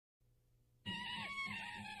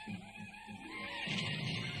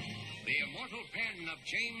pen of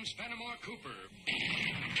James Fenimore Cooper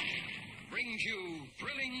brings you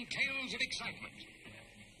thrilling tales of excitement,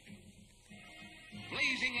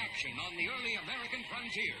 blazing action on the early American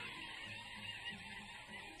frontier,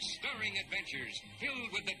 stirring adventures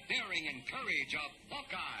filled with the daring and courage of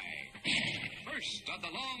Hawkeye, first of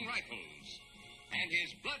the long rifles, and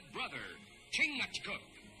his blood brother, Chingachgook,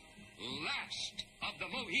 last of the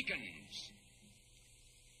Mohicans.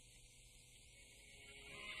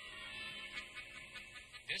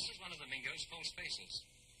 This is one of the Mingo's False Faces.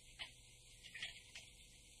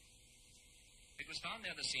 It was found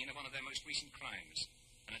near the scene of one of their most recent crimes,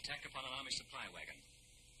 an attack upon an army supply wagon.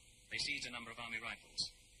 They seized a number of army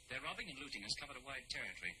rifles. Their robbing and looting has covered a wide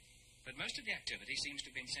territory, but most of the activity seems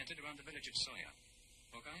to have been centered around the village of Sawyer.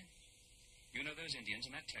 Hawkeye, you know those Indians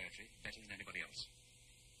in that territory better than anybody else.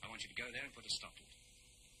 I want you to go there and put a stop to it.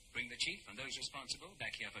 Bring the chief and those responsible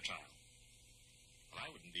back here for trial. Well,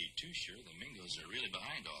 I wouldn't be too sure the Mingos are really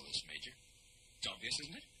behind all this, Major. It's obvious,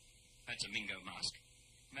 isn't it? That's a Mingo mask.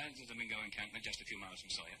 Man's at the Mingo encampment just a few miles from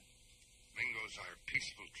Sawyer. Mingos are a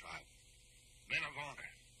peaceful tribe. Men of honor,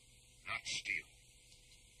 not steel.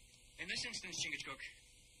 In this instance, Chingachgook,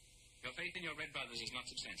 your faith in your red brothers is not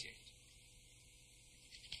substantiated.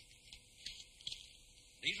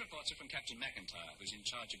 These reports are from Captain McIntyre, who's in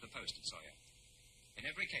charge of the post at Sawyer. In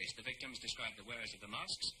every case, the victims describe the wearers of the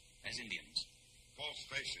masks as Indians. False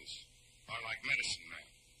faces are like medicine men.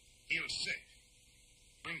 Heal sick.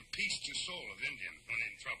 Bring peace to soul of Indian when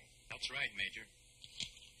in trouble. That's right, Major.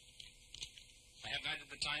 I have neither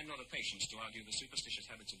the time nor the patience to argue the superstitious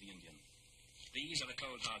habits of the Indian. These are the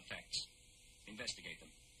cold, hard facts. Investigate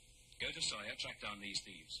them. Go to Sawyer, track down these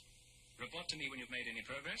thieves. Report to me when you've made any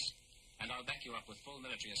progress, and I'll back you up with full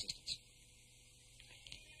military assistance.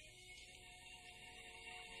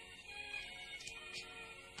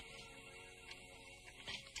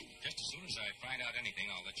 Just as soon as I find out anything,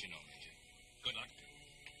 I'll let you know, Major. Good luck.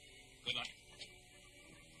 Good luck.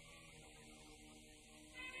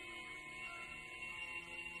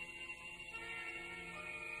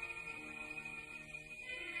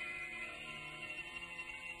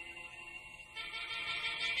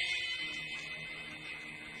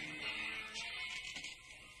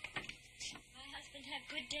 My husband have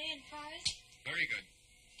good day in forest? Very good.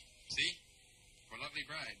 See? For lovely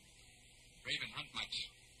bride. Raven hunt much.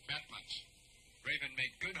 Bat much. Raven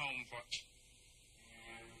make good home for...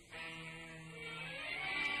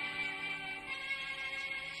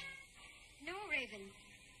 No, Raven.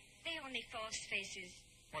 They only false faces.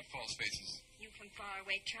 What false faces? You from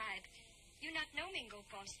faraway tribe. You not know Mingo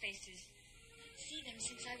False Faces. See them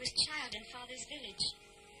since I was child in father's village.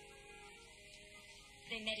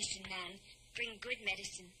 They medicine man. Bring good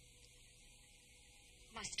medicine.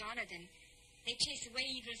 Must honor them. They chase away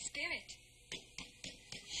evil spirit.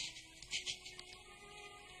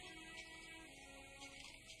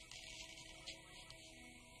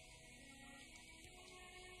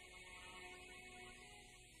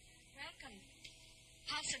 Welcome.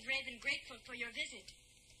 House of Raven grateful for your visit.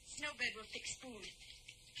 Snowbird will fix food.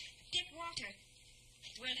 Get water.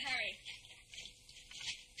 We'll hurry.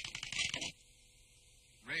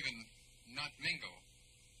 Raven, not Mingo.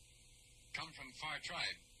 Come from far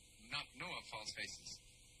tribe. Not know of false faces.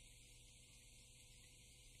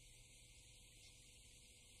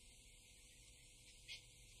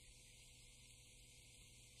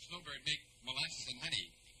 Snowbird make molasses and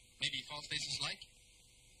honey. Maybe false faces like?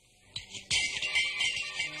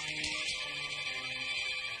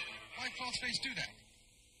 Why false face do that?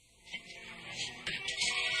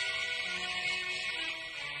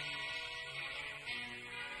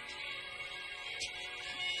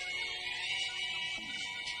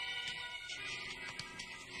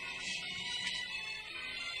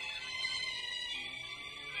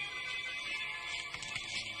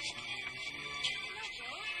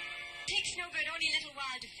 Snowbird only a little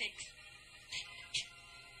while to fix.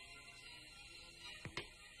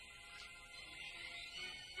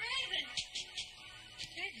 Raven!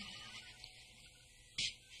 Raven.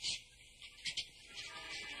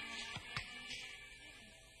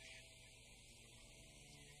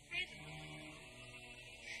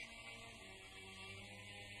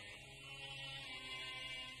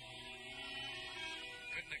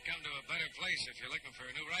 Couldn't have come to a better place if you're looking for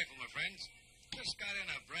a new rifle, my friends. Just got in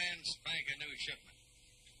a brand spanking new shipment.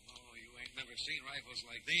 Oh, you ain't never seen rifles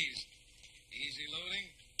like these. Easy loading,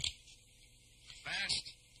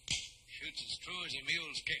 fast, shoots as true as a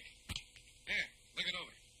mule's kick. Here, look it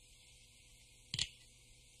over.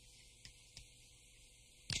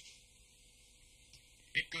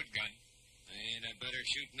 Hit good gun. Ain't a better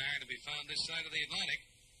shooting iron to be found this side of the Atlantic.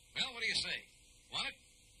 Well, what do you say? Want it?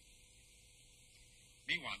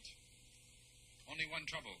 Me want. Only one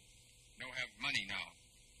trouble. No have money now.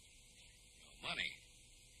 No money?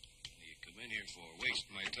 You come in here for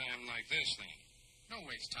waste my time like this, then? No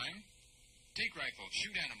waste time. Take rifle,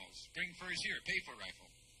 shoot animals, bring furs here, pay for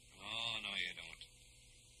rifle. Oh, no, you don't.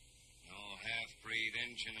 No half-breed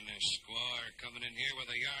Injun and a squaw are coming in here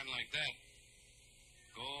with a yarn like that.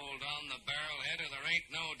 Gold on the barrelhead or there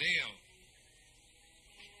ain't no deal.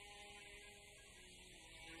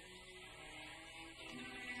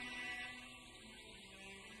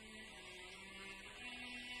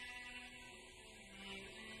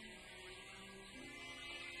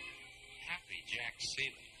 Happy Jack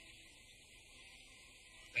Seeley.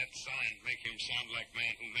 That sign make him sound like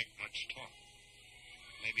man who make much talk.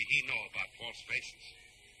 Maybe he know about false faces.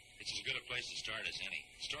 It's as good a place to start as any.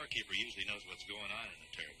 Storekeeper usually knows what's going on in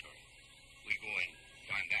the territory. We go in,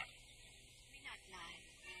 find out. We not lie.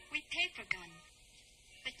 We pay for gun,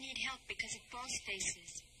 but need help because of false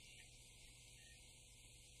faces.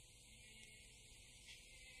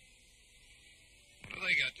 What do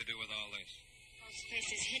they got to do with all this? False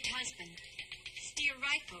faces hit husband. Steal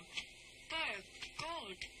rifle. Fur.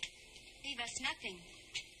 Gold. Leave us nothing.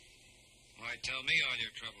 Why, tell me all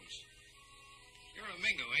your troubles. You're a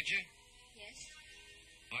Mingo, ain't you? Yes.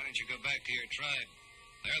 Why don't you go back to your tribe?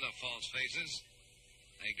 They're the false faces.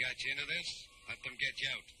 They got you into this. Let them get you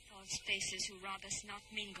out. False faces who rob us, not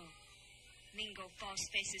Mingo. Mingo false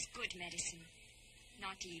faces good medicine,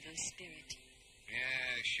 not evil spirit.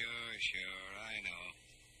 Yeah, sure. I know.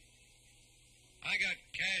 I got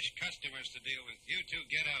cash customers to deal with. You two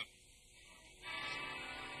get out.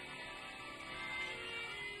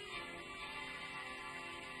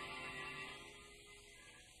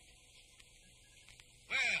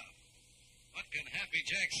 Well, what can Happy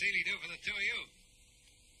Jack Seeley do for the two of you?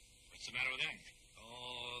 What's the matter with them?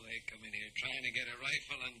 Oh, they come in here trying to get a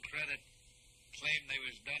rifle and credit. Claim they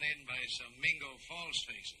was done in by some Mingo False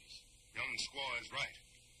Faces. Young squaw is right.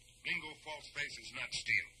 Mingo False Faces not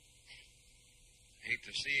steal. Hate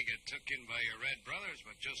to see you get took in by your red brothers,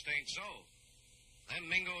 but just ain't so. Them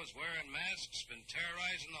Mingos wearing masks been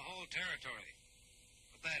terrorizing the whole territory.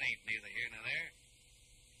 But that ain't neither here nor there.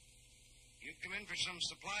 You come in for some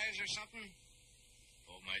supplies or something?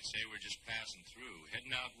 Folk might say we're just passing through,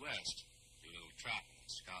 heading out west. Do a little trapping and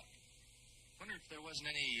scouting. Wonder if there wasn't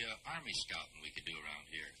any army scouting we could do around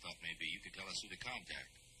here. Thought maybe you could tell us who to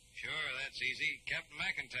contact. Sure, that's easy. Captain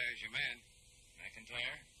McIntyre's your man.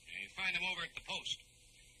 McIntyre? You find him over at the post.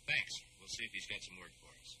 Thanks. We'll see if he's got some work for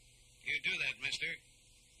us. You do that, mister.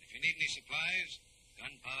 If you need any supplies,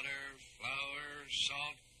 gunpowder, flour,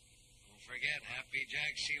 salt, don't forget, Happy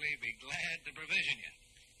Jack Seeley be glad to provision you.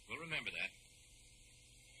 We'll remember that.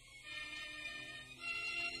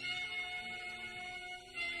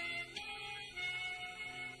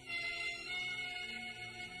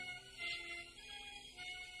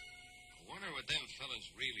 I wonder what them fellas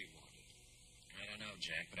really wanted. I don't know,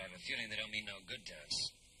 Jack, but I have a feeling they don't mean no good to us.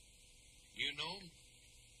 You know 'em?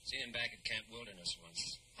 Seen him back at Camp Wilderness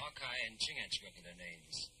once. Hawkeye and Chingachgook are their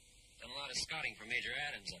names. Done a lot of scouting for Major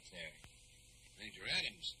Adams up there. Major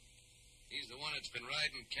Adams. He's the one that's been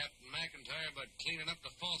riding Captain McIntyre about cleaning up the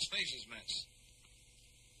False Faces mess.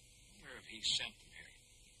 Wonder if he sent them here.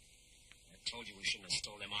 I told you we shouldn't have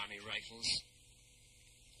stole them army rifles.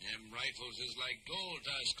 Them rifles is like gold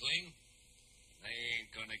to us, Kling. They ain't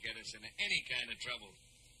gonna get us into any kind of trouble.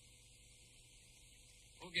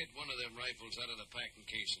 We'll get one of them rifles out of the packing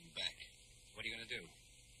case and back. What are you going to do?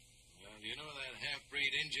 Well, you know that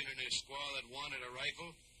half-breed Injun and his squaw that wanted a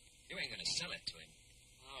rifle? You ain't going to sell it to him.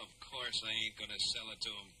 Of course I ain't going to sell it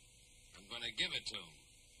to him. I'm going to give it to him.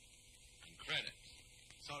 And credit.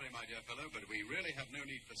 Sorry, my dear fellow, but we really have no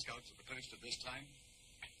need for scouts at the post at this time.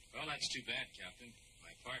 Well, that's too bad, Captain.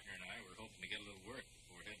 My partner and I were hoping to get a little work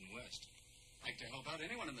before heading west. Like to help out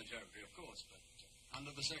anyone in the territory, of course, but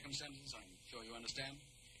under the circumstances, I'm sure you understand.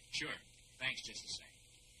 Sure. Thanks just the same.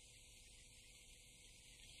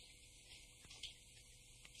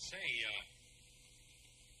 Say,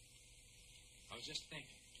 I was just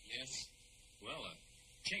thinking. Yes? Well,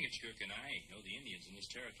 Chingachgook and I know the Indians in this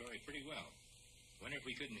territory pretty well. Wonder if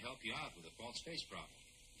we couldn't help you out with a false face problem.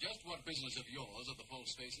 Just what business of yours are the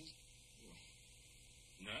false faces?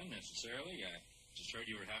 None, necessarily. I just heard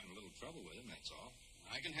you were having a little trouble with them, that's all.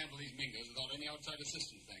 I can handle these Mingos without any outside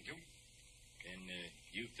assistance, thank you. And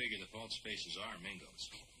you figure the false faces are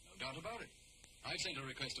Mingos. No doubt about it. I've sent a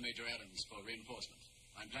request to Major Adams for reinforcement.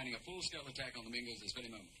 I'm planning a full-scale attack on the Mingos this very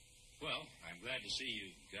moment. Well, I'm glad to see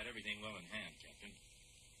you got everything well in hand, Captain.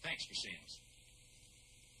 Thanks for seeing us.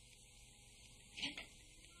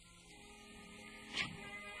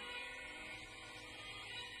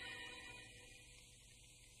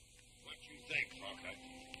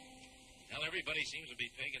 Everybody seems to be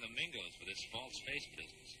taking the Mingos for this false face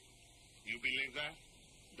business. You believe that?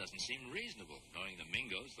 It doesn't seem reasonable, knowing the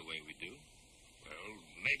Mingos the way we do. Well,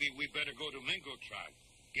 maybe we better go to Mingo tribe.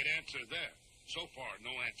 Get answer there. So far,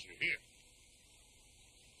 no answer here.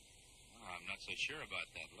 Oh, I'm not so sure about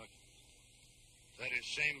that. Look. That is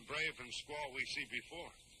same brave and squaw we see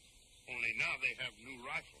before. Only now they have new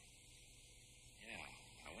rifle. Yeah,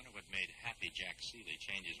 I wonder what made Happy Jack Seeley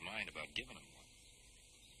change his mind about giving him one.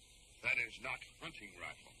 That is not hunting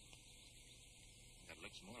rifle. That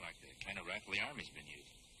looks more like the kind of rifle the Army's been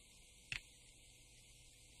using.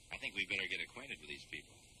 I think we better get acquainted with these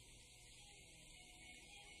people.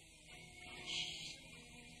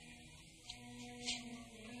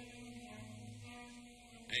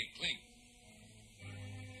 Hey, Clink.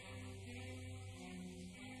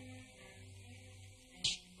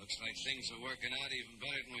 Looks like things are working out even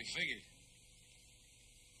better than we figured.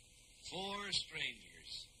 4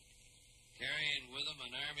 strangers, carrying with them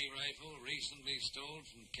an Army rifle recently stole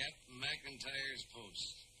from Captain McIntyre's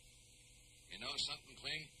post. You know something,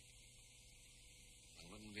 Cling? I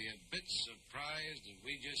wouldn't be a bit surprised if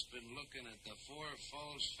we just been looking at the 4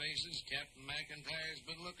 false faces Captain McIntyre's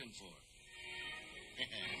been looking for.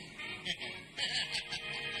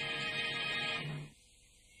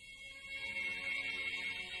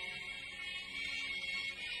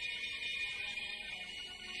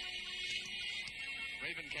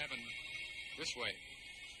 Raven cabin, this way.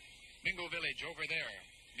 Mingo village over there,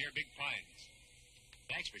 near Big Pines.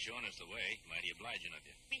 Thanks for showing us the way. Mighty obliging of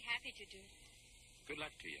you. Be happy to do. Good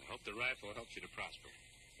luck to you. Hope the rifle helps you to prosper.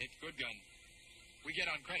 It's good gun. We get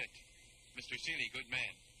on credit. Mr. Seeley, good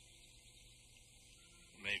man.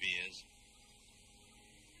 Maybe he is.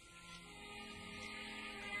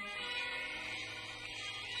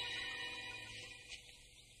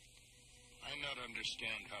 I not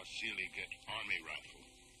understand how Seeley get Army rifle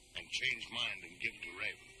and change mind and give to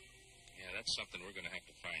Raven. Yeah, that's something we're going to have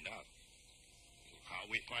to find out. How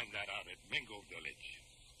we find that out at Mingo village?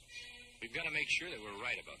 We've got to make sure that we're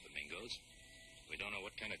right about the Mingos. We don't know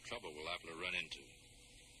what kind of trouble we'll have to run into.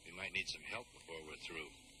 We might need some help before we're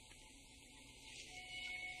through.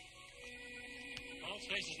 False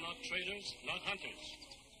faces not traders, not hunters.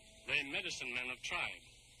 They medicine men of tribe.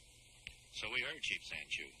 So we heard, Chief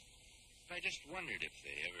Sanchu. But I just wondered if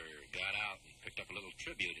they ever got out and picked up a little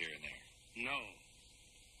tribute here and there. No.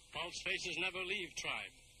 False faces never leave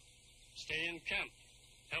tribe. Stay in camp.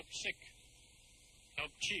 Help sick.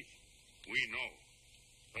 Help chief. We know.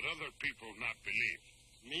 But other people not believe.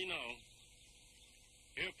 Me know.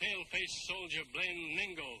 Your pale-faced soldier blame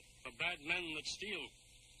Mingo for bad men that steal,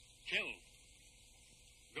 kill,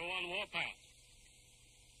 go on warpath.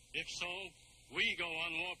 If so, we go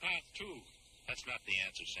on warpath too. That's not the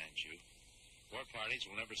answer, Sanchu. War parties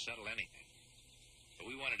will never settle anything. But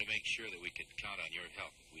we wanted to make sure that we could count on your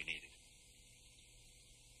help if we needed.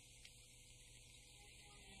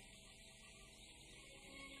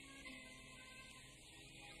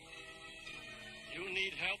 You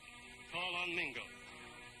need help, call on Mingo.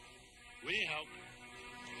 We help.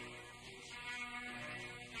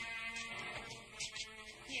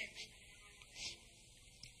 Here.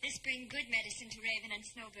 This bring good medicine to Raven and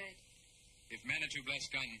Snowbird. If Manitou bless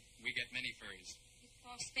gun, we get many furs. If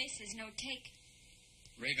false faces no take.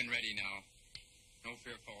 Raven ready now. No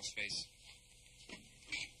fear, false face.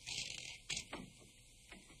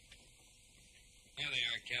 There they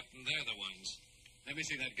are, Captain. They're the ones. Let me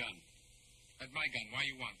see that gun. That's my gun. Why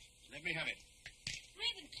you want? Let me have it.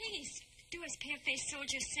 Raven, please. Do as pale-faced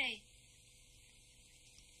soldiers say.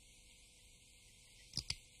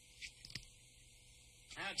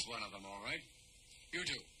 That's one of them, all right. You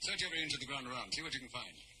two, search every inch of the ground around. See what you can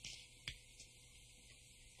find.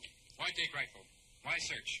 Why take rifle? Why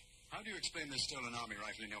search? How do you explain there's still an Army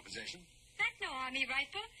rifle in your possession? That no Army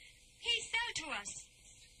rifle. He sell to us.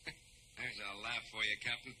 There's a laugh for you,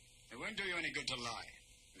 Captain. It won't do you any good to lie.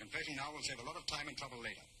 The confession now will save a lot of time and trouble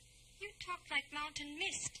later. You talk like mountain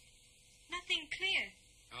mist. Nothing clear.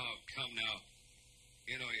 Oh, come now.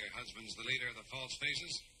 You know your husband's the leader of the false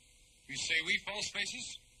faces. You say we false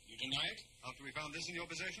faces? You deny it? After we found this in your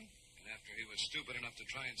possession? And after he was stupid enough to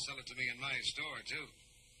try and sell it to me in my store, too.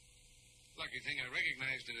 Lucky thing I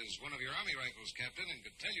recognized it as one of your Army rifles, Captain, and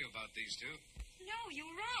could tell you about these two. No, you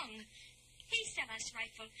wrong. He sell us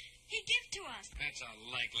rifle. He give to us. That's a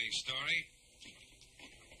likely story.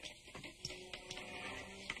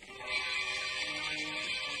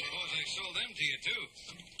 Suppose I sold them to you, too.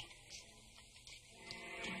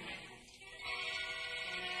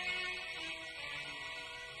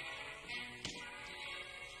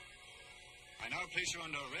 I now place you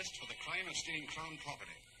under arrest for the crime of stealing Crown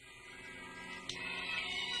property.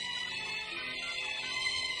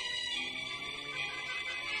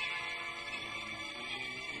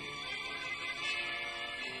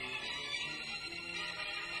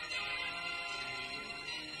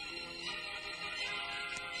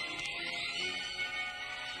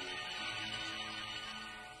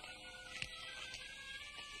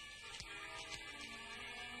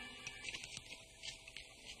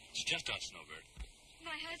 just us, Snowbird.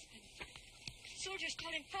 My husband. Soldiers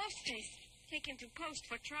call him False Face. Take him to post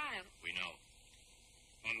for trial. We know.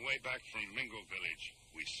 On way back from Mingo village,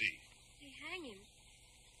 we see. They hang him.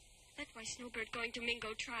 That's why Snowbird going to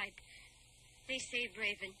Mingo tribe. They save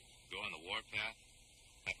Raven. Go on the warpath?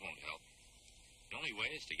 That won't help. The only way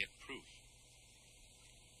is to get proof.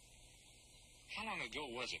 How long ago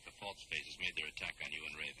was it the False Faces made their attack on you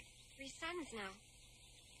and Raven? 3 suns now.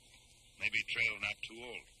 Maybe trail not too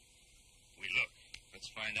old. We look. Let's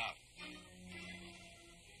find out.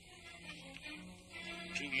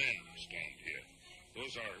 2 men stand here.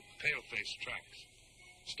 Those are pale-face tracks.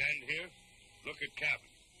 Stand here, look at cabin.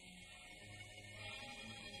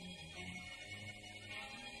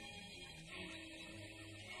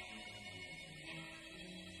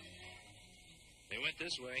 They went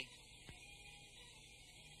this way.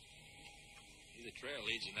 See, the trail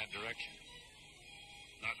leads in that direction.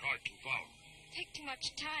 Not hard to follow. Take too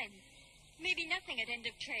much time. Maybe nothing at end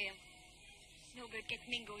of trail. Snowbird get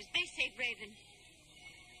Mingo's. They save Raven.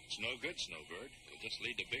 It's no good, Snowbird. It'll just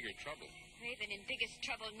lead to bigger trouble. Raven in biggest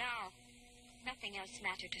trouble now. Nothing else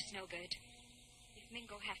matter to Snowbird. If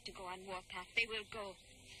Mingo have to go on warpath, they will go.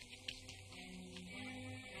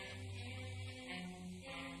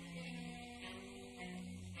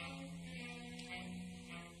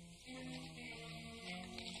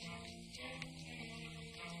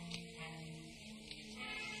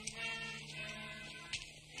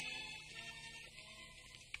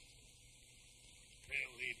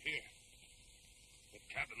 Here. The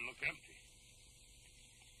cabin look empty.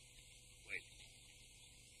 Wait.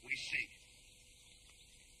 We see.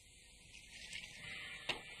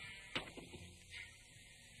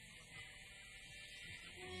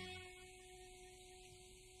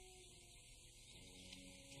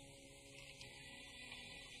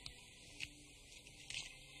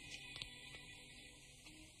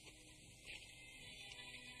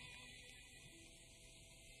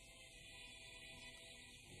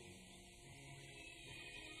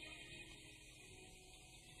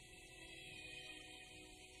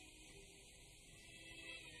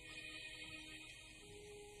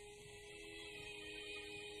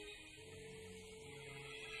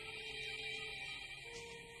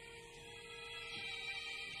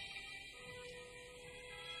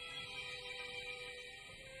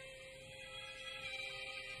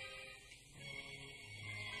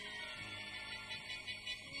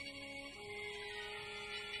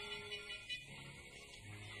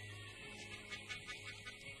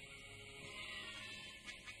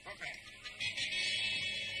 Okay.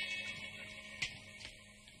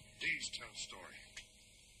 These tell story.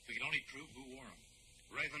 We can only prove who wore 'em.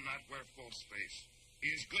 Raven not wear false face. He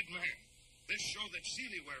is good man. This show that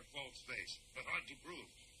Seeley wear false face, but hard to prove.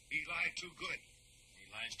 He lied too good.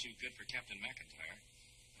 He lies too good for Captain McIntyre.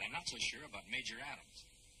 But I'm not so sure about Major Adams.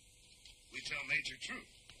 We tell Major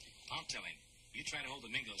truth. I'll tell him. You try to hold the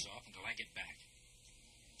Mingos off until I get back.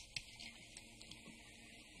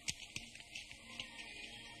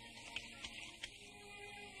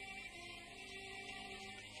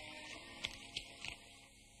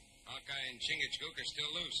 Hawkeye and Chingachgook are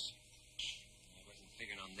still loose. I wasn't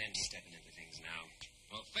figuring on them stepping into things now.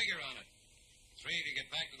 Well, figure on it. 3 to get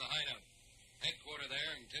back to the hideout. Headquarter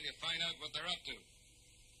there until you find out what they're up to.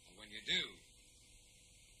 And when you do,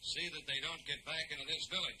 see that they don't get back into this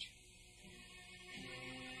village.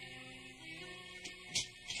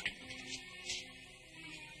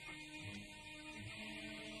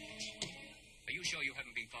 Are you sure you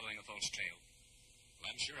haven't been following a false trail? Well,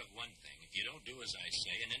 I'm sure of one thing. If you don't do as I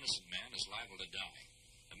say, an innocent man is liable to die.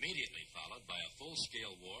 Immediately followed by a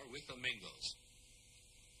full-scale war with the Mingos.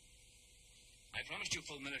 I promised you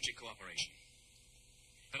full military cooperation.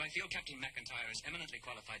 But I feel Captain McIntyre is eminently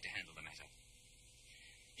qualified to handle the matter.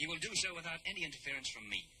 He will do so without any interference from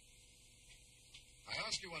me. I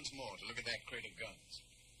ask you once more to look at that crate of guns.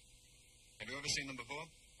 Have you ever seen them before?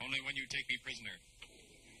 Only when you take me prisoner.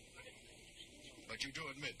 But you do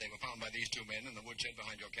admit they were found by these 2 men in the woodshed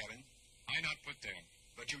behind your cabin? I not put there.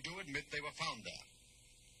 But you do admit they were found there?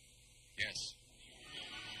 Yes.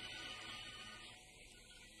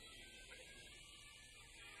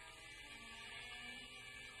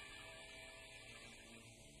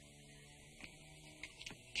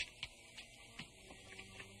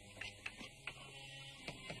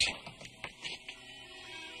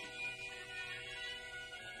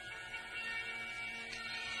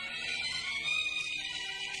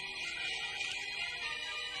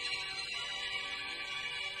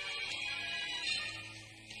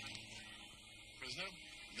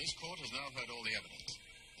 This court has now heard all the evidence.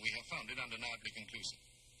 We have found it undeniably conclusive.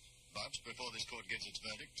 But before this court gives its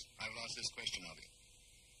verdict, I will ask this question of you.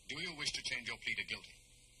 Do you wish to change your plea to guilty?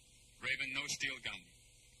 Raven, no steel gun.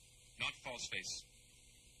 Not false face.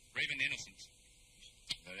 Raven, innocent.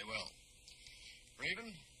 Very well.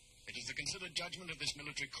 Raven, it is the considered judgment of this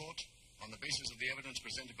military court, on the basis of the evidence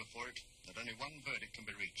presented before it, that only one verdict can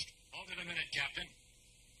be reached. Hold it a minute, Captain.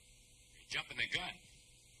 You're jumping the gun.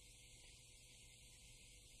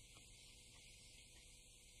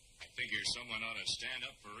 I figure someone ought to stand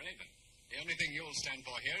up for Raven. The only thing you'll stand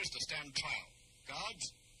for here is to stand trial.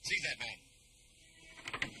 Guards, seize that man.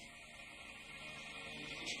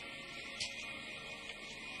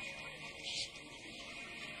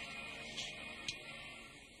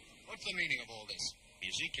 What's the meaning of all this? You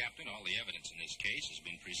see, Captain, all the evidence in this case has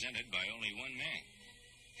been presented by only one man.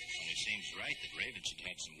 And it seems right that Raven should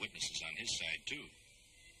have some witnesses on his side, too.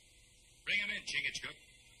 Bring him in, Chingachgook.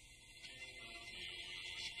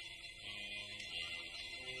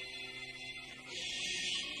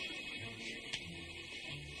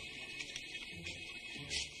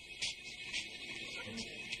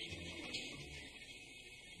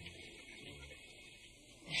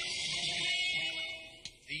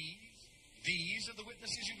 These are the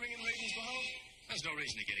witnesses you bring in Raven's behalf? There's no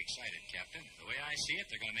reason to get excited, Captain. The way I see it,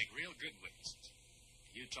 they're going to make real good witnesses.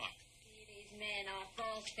 You talk. These men are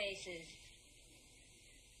false faces.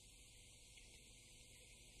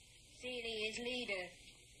 Seeley is leader.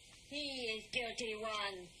 He is guilty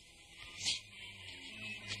one.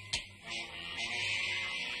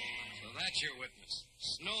 So that's your witness.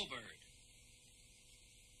 Snowbird.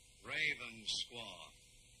 Raven squaw.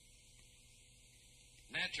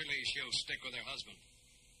 Naturally, she'll stick with her husband.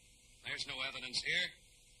 There's no evidence here.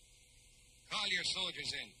 Call your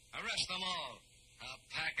soldiers in. Arrest them all. A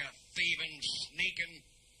pack of thieving, sneaking...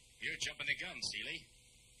 You're jumping the gun, Seeley.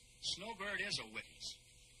 Snowbird is a witness.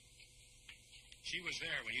 She was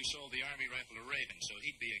there when you sold the Army rifle to Raven, so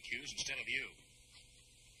he'd be accused instead of you.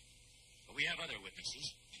 But we have other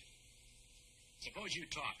witnesses. Suppose you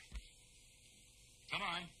talk. Come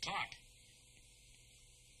on, talk.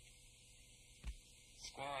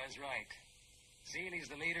 Squaw is right. Seeley's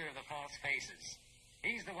the leader of the false faces.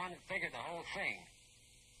 He's the one that figured the whole thing.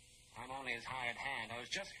 I'm only his hired hand. I was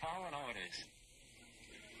just following orders.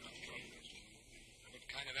 What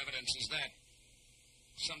kind of evidence is that?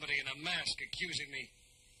 Somebody in a mask accusing me.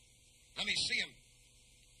 Let me see him.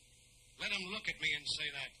 Let him look at me and say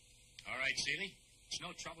that. All right, Seeley. It's no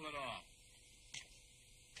trouble at all.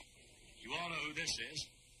 You all know who this is.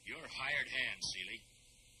 Your hired hand, Seeley.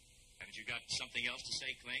 Haven't you got something else to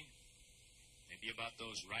say, Kling? Maybe about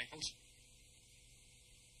those rifles?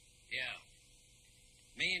 Yeah.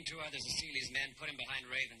 Me and two others of Seeley's men put him behind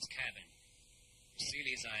Raven's cabin. It was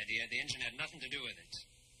Seeley's idea. The engine had nothing to do with it.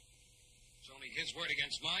 It's only his word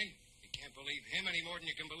against mine. You can't believe him any more than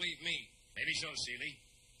you can believe me. Maybe so, Seeley.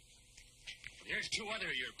 But here's two other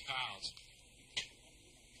of your pals.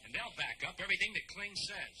 And they'll back up everything that Kling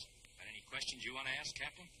says. Got any questions you want to ask,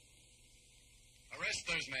 Captain? Arrest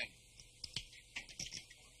those men.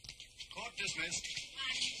 Court dismissed.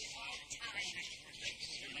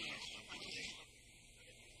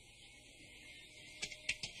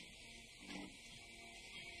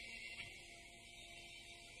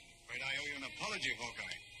 Afraid I owe you an apology,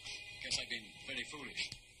 Hawkeye. Guess I've been very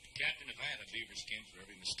foolish. Captain, if I had a beaver skin for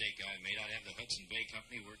every mistake I made, I'd have the Hudson Bay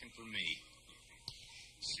Company working for me.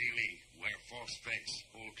 Seeley, wear false face,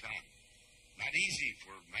 whole time. Not easy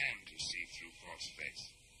for a man to see through false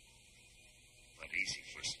face, but easy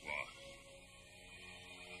for squaw.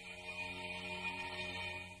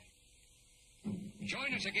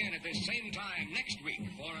 Join us again at this same time next week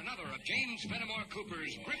for another of James Fenimore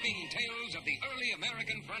Cooper's gripping tales of the early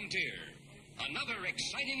American frontier. Another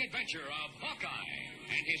exciting adventure of Hawkeye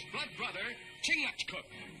and his blood brother, Chingachgook,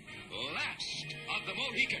 last of the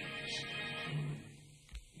Mohicans.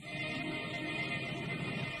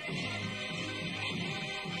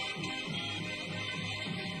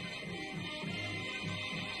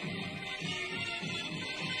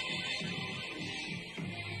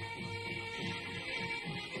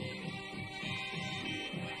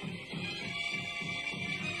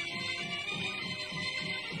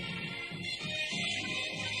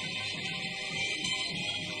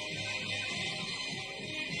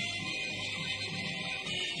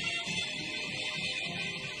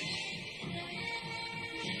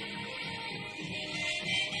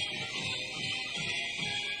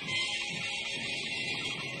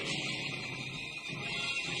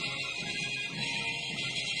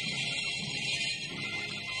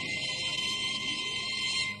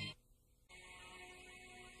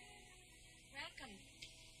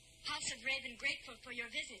 House of Raven grateful for your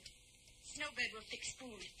visit. Snowbird will fix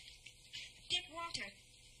food. Get water.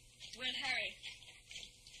 We'll hurry.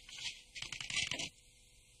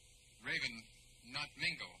 not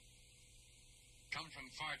Mingo. Come from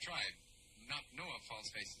far tribe, not know of False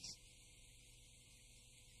Faces.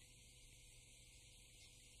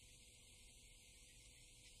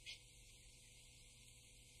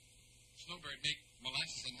 Snowbird make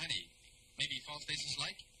molasses and honey. Maybe False Faces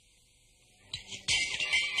like?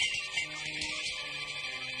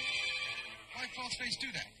 Why'd False Face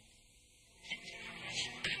do that?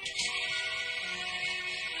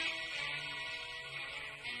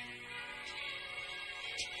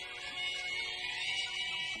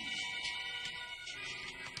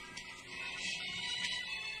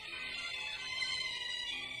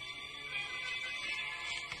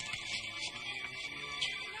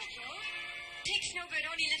 Takes Snowbird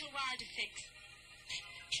only a little while to fix.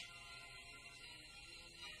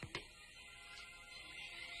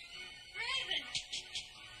 Raven!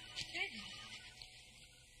 Raven.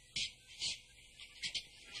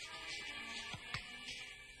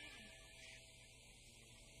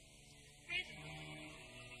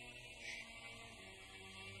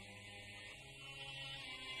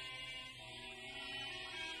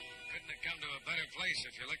 Couldn't have come to a better place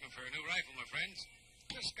if you're looking for a new rifle, my friends.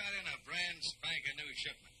 Just got in a brand spanking new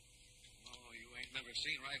shipment. Oh, you ain't never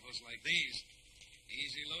seen rifles like these.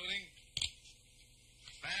 Easy loading,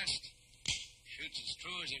 fast, shoots as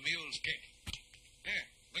true as a mule's kick. Here,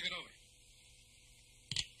 look it over.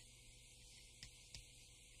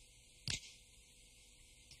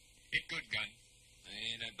 It good gun.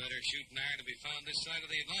 Ain't a better shooting iron to be found this side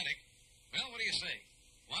of the Atlantic. Well, what do you say?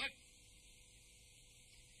 Want it?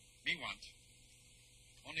 Me want.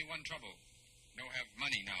 Only one trouble. No have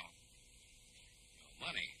money now. No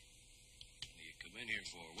money? What do you come in here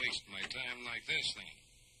for? Waste my time like this, then?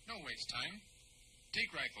 No waste time.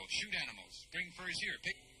 Take rifle, shoot animals, bring furs here,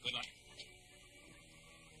 pick. Good luck.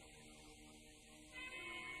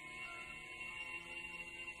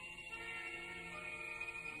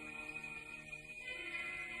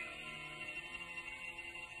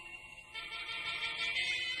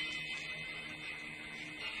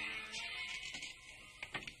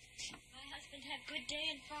 Have good day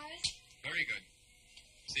in forest? Very good.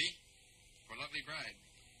 See? For lovely bride.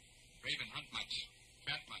 Raven hunt much,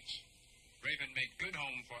 bat much. Raven make good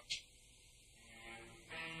home for...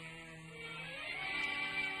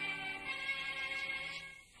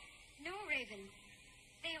 No, Raven.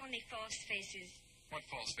 They only False Faces. What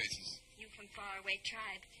False Faces? You from faraway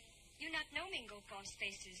tribe. You not know Mingo False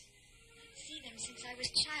Faces. See them since I was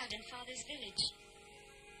child in father's village.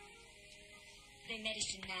 They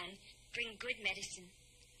medicine man. Bring good medicine.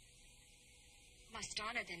 Must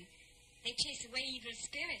honor them. They chase away evil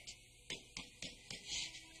spirit.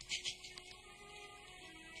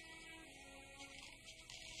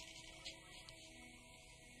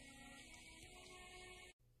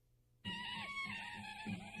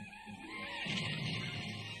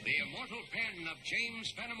 The immortal pen of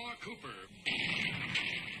James Fenimore Cooper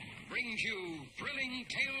brings you thrilling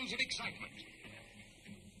tales of excitement.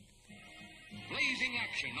 Blazing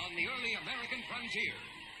action on the early American frontier.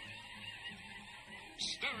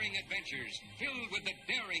 Stirring adventures filled with the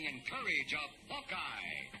daring and courage of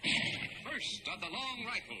Hawkeye, first of the long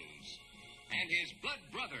rifles, and his blood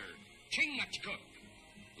brother, Chingachgook,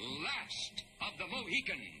 last of the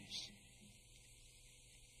Mohicans.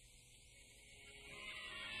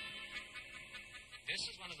 This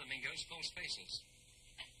is one of the Mingo's False Faces.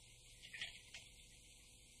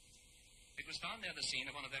 It was found near the scene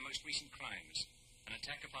of one of their most recent crimes, an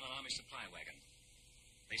attack upon an army supply wagon.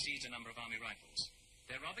 They seized a number of army rifles.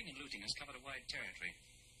 Their robbing and looting has covered a wide territory,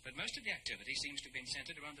 but most of the activity seems to have been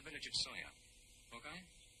centered around the village of Sawyer. Hawkeye,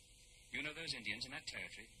 you know those Indians in that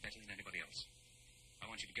territory better than anybody else. I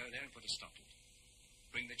want you to go there and put a stop to it.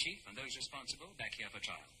 Bring the chief and those responsible back here for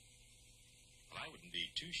trial. Well, I wouldn't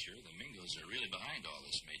be too sure the Mingos are really behind all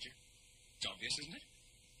this, Major. It's obvious, isn't it?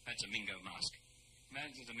 That's a Mingo mask.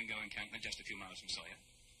 Man's at the Mingo encampment just a few miles from Sawyer.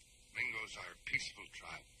 Mingos are a peaceful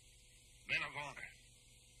tribe. Men of honor,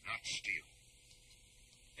 not steel.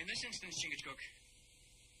 In this instance, Chingachgook,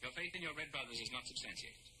 your faith in your red brothers is not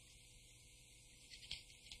substantiated.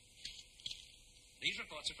 These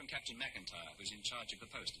reports are from Captain McIntyre, who's in charge of the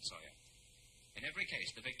post at Sawyer. In every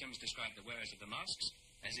case, the victims describe the wearers of the masks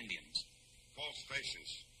as Indians. False Faces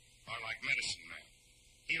are like medicine men.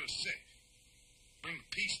 Heal sick. Bring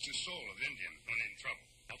peace to soul of Indian when in trouble.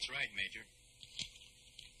 That's right, Major.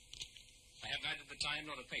 I have neither the time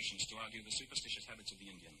nor the patience to argue the superstitious habits of the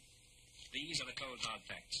Indian. These are the cold, hard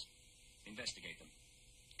facts. Investigate them.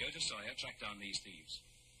 Go to Sawyer, track down these thieves.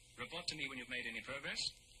 Report to me when you've made any progress,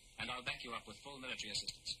 and I'll back you up with full military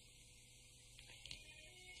assistance.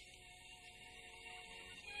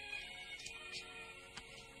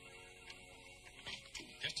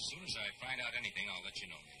 find out anything, I'll let you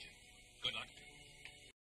know, Major. Good luck.